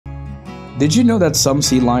Did you know that some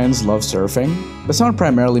sea lions love surfing? It's not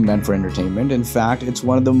primarily meant for entertainment. In fact, it's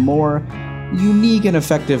one of the more unique and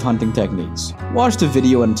effective hunting techniques. Watch the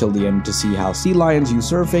video until the end to see how sea lions use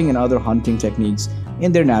surfing and other hunting techniques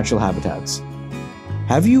in their natural habitats.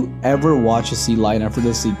 Have you ever watched a sea lion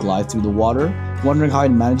effortlessly glide through the water, wondering how it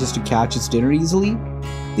manages to catch its dinner easily?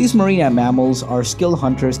 These marine mammals are skilled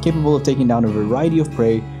hunters capable of taking down a variety of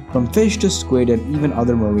prey, from fish to squid and even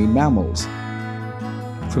other marine mammals.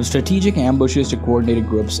 From strategic ambushes to coordinated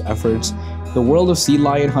groups efforts, the world of sea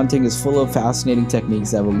lion hunting is full of fascinating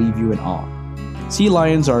techniques that will leave you in awe. Sea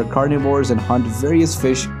lions are carnivores and hunt various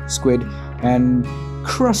fish, squid, and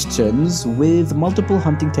crustaceans with multiple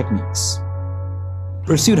hunting techniques.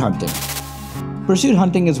 Pursuit hunting. Pursuit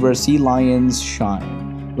hunting is where sea lions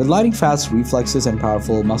shine. With lightning-fast reflexes and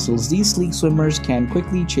powerful muscles, these sleek swimmers can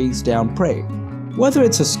quickly chase down prey. Whether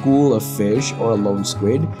it's a school of fish or a lone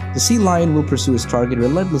squid, the sea lion will pursue its target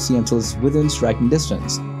relentlessly until it's within striking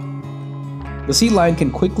distance. The sea lion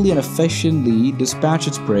can quickly and efficiently dispatch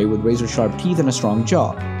its prey with razor-sharp teeth and a strong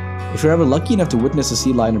jaw. If you're ever lucky enough to witness a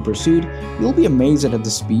sea lion in pursuit, you'll be amazed at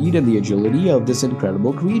the speed and the agility of this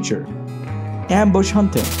incredible creature. Ambush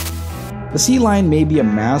hunting. The sea lion may be a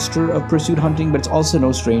master of pursuit hunting, but it's also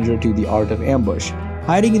no stranger to the art of ambush.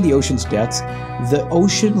 Hiding in the ocean's depths, the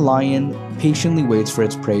ocean lion patiently waits for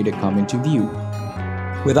its prey to come into view.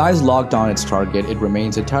 With eyes locked on its target, it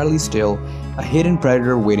remains entirely still, a hidden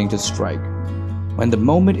predator waiting to strike. When the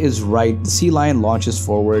moment is right, the sea lion launches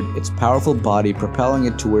forward, its powerful body propelling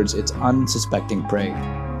it towards its unsuspecting prey.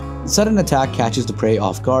 The sudden attack catches the prey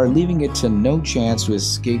off guard, leaving it to no chance to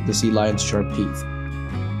escape the sea lion's sharp teeth.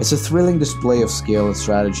 It's a thrilling display of skill and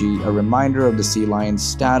strategy, a reminder of the sea lion's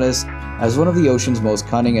status as one of the ocean's most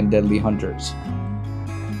cunning and deadly hunters.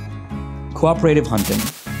 Cooperative hunting.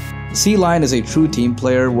 The sea lion is a true team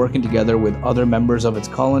player, working together with other members of its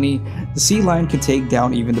colony. The sea lion can take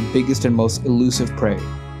down even the biggest and most elusive prey.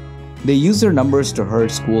 They use their numbers to herd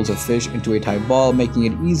schools of fish into a tight ball, making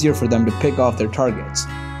it easier for them to pick off their targets.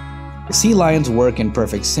 The sea lions work in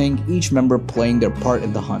perfect sync, each member playing their part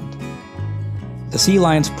in the hunt. The sea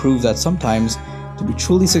lions prove that sometimes, to be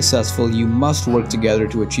truly successful, you must work together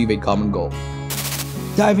to achieve a common goal.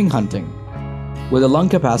 Diving hunting. With a lung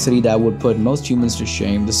capacity that would put most humans to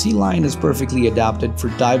shame, the sea lion is perfectly adapted for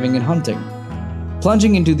diving and hunting.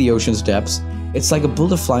 Plunging into the ocean's depths, it's like a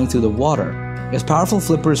bullet flying through the water. Its powerful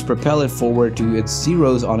flippers propel it forward to its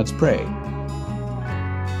zeros on its prey.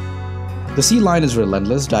 The sea lion is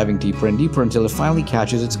relentless, diving deeper and deeper until it finally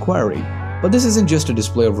catches its quarry. But this isn't just a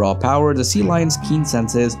display of raw power. The sea lion's keen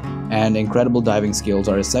senses and incredible diving skills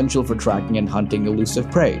are essential for tracking and hunting elusive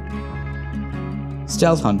prey.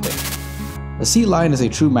 Stealth hunting. The sea lion is a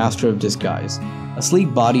true master of disguise. A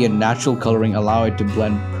sleek body and natural coloring allow it to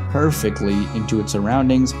blend perfectly into its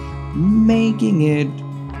surroundings, making it,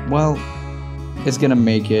 well, it's gonna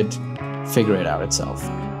make it figure it out itself.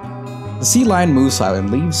 The sea lion moves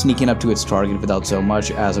silently, sneaking up to its target without so much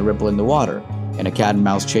as a ripple in the water. In a cat and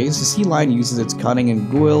mouse chase, the sea lion uses its cunning and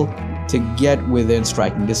guile to get within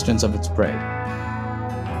striking distance of its prey.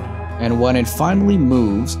 And when it finally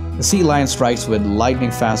moves, the sea lion strikes with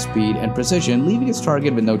lightning-fast speed and precision, leaving its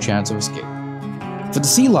target with no chance of escape. For the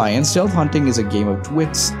sea lion, stealth hunting is a game of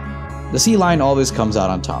wits. The sea lion always comes out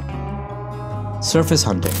on top. Surface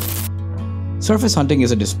hunting. Surface hunting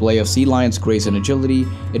is a display of sea lion's grace and agility.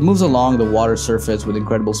 It moves along the water surface with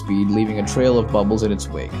incredible speed, leaving a trail of bubbles in its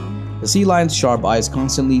wake. The sea lion's sharp eyes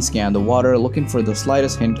constantly scan the water, looking for the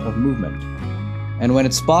slightest hint of movement. And when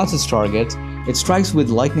it spots its target, it strikes with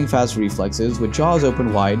lightning-fast reflexes. With jaws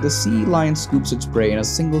open wide, the sea lion scoops its prey in a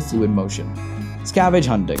single fluid motion. Scavenge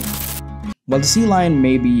hunting. While the sea lion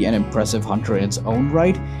may be an impressive hunter in its own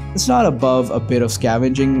right, it's not above a bit of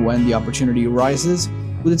scavenging when the opportunity arises.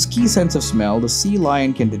 With its key sense of smell, the sea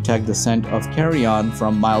lion can detect the scent of carrion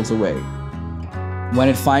from miles away. When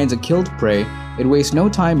it finds a killed prey, it wastes no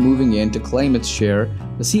time moving in to claim its share.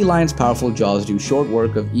 The sea lion's powerful jaws do short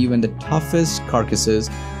work of even the toughest carcasses,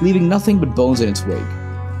 leaving nothing but bones in its wake.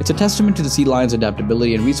 It's a testament to the sea lion's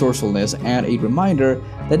adaptability and resourcefulness, and a reminder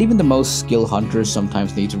that even the most skilled hunters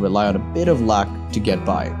sometimes need to rely on a bit of luck to get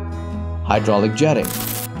by. Hydraulic jetting.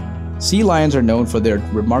 Sea lions are known for their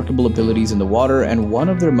remarkable abilities in the water, and one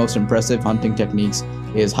of their most impressive hunting techniques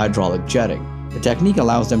is hydraulic jetting. The technique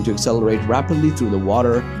allows them to accelerate rapidly through the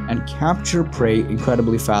water and capture prey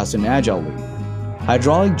incredibly fast and agilely.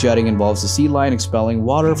 Hydraulic jetting involves the sea lion expelling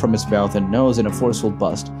water from its mouth and nose in a forceful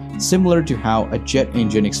burst, similar to how a jet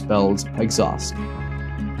engine expels exhaust.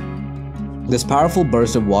 This powerful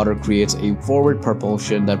burst of water creates a forward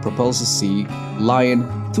propulsion that propels the sea lion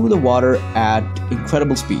through the water at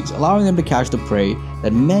incredible speeds, allowing them to catch the prey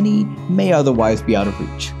that many may otherwise be out of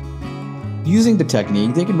reach. Using the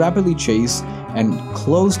technique, they can rapidly chase and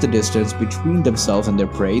close the distance between themselves and their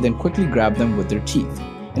prey, then quickly grab them with their teeth.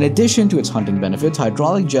 In addition to its hunting benefits,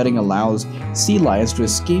 hydraulic jetting allows sea lions to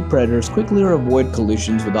escape predators quickly or avoid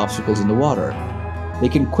collisions with obstacles in the water. They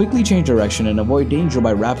can quickly change direction and avoid danger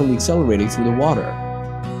by rapidly accelerating through the water.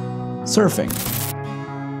 Surfing.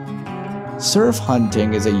 Surf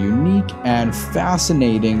hunting is a unique and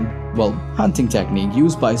fascinating, hunting technique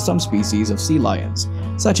used by some species of sea lions,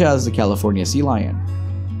 such as the California sea lion.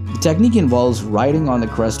 The technique involves riding on the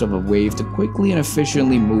crest of a wave to quickly and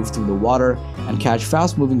efficiently move through the water and catch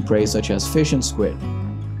fast-moving prey such as fish and squid.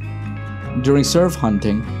 During surf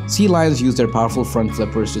hunting, sea lions use their powerful front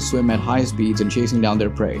flippers to swim at high speeds and chasing down their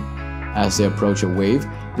prey. As they approach a wave,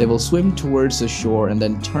 they will swim towards the shore and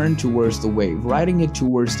then turn towards the wave, riding it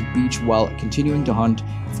towards the beach while continuing to hunt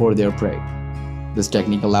for their prey. This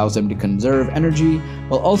technique allows them to conserve energy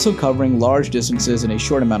while also covering large distances in a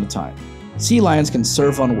short amount of time. Sea lions can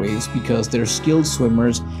surf on waves because they're skilled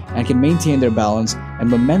swimmers and can maintain their balance and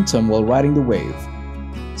momentum while riding the wave.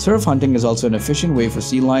 Surf hunting is also an efficient way for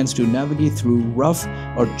sea lions to navigate through rough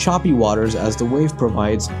or choppy waters, as the wave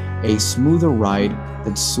provides a smoother ride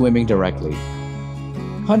than swimming directly.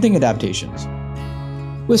 Hunting adaptations.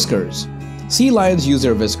 Whiskers. Sea lions use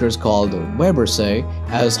their whiskers, called vibrissae,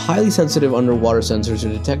 as highly sensitive underwater sensors to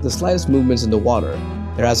detect the slightest movements in the water.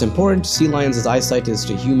 They're as important to sea lions as eyesight is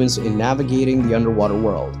to humans in navigating the underwater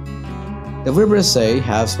world. The vibrissae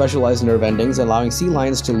have specialized nerve endings, allowing sea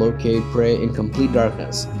lions to locate prey in complete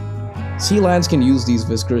darkness. Sea lions can use these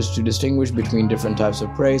whiskers to distinguish between different types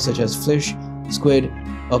of prey, such as fish, squid,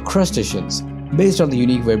 or crustaceans, based on the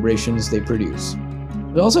unique vibrations they produce.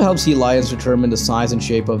 It also helps sea lions determine the size and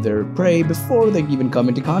shape of their prey before they even come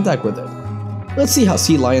into contact with it. Let's see how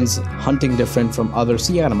sea lions hunting different from other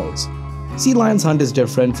sea animals. Sea lions hunt is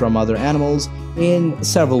different from other animals in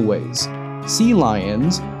several ways. Sea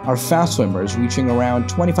lions are fast swimmers, reaching around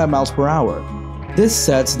 25 miles per hour. This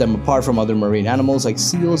sets them apart from other marine animals like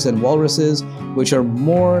seals and walruses, which are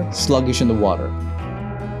more sluggish in the water.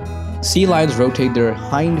 Sea lions rotate their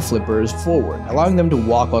hind flippers forward, allowing them to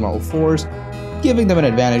walk on all fours, giving them an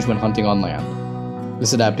advantage when hunting on land.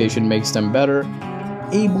 This adaptation makes them better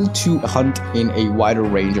able to hunt in a wider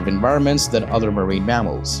range of environments than other marine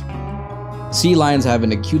mammals. Sea lions have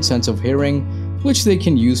an acute sense of hearing, which they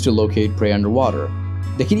can use to locate prey underwater.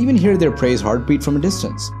 They can even hear their prey's heartbeat from a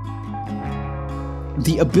distance.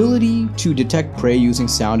 The ability to detect prey using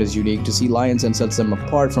sound is unique to sea lions and sets them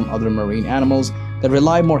apart from other marine animals that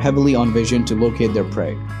rely more heavily on vision to locate their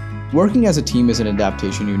prey. Working as a team is an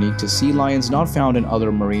adaptation unique to sea lions not found in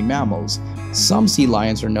other marine mammals. Some sea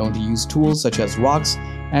lions are known to use tools such as rocks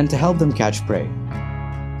and to help them catch prey.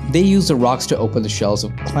 They use the rocks to open the shells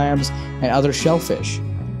of clams and other shellfish.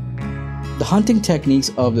 The hunting techniques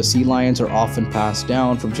of the sea lions are often passed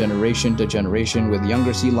down from generation to generation, with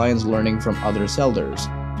younger sea lions learning from other elders.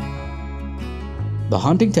 The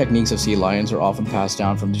hunting techniques of sea lions are often passed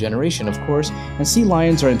down from the generation, of course, and sea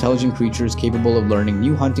lions are intelligent creatures capable of learning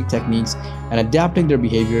new hunting techniques and adapting their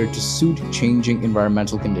behavior to suit changing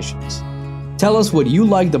environmental conditions. Tell us what you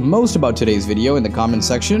liked the most about today's video in the comment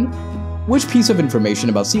section. Which piece of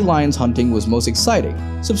information about sea lions hunting was most exciting?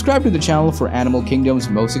 Subscribe to the channel for Animal Kingdom's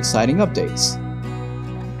most exciting updates.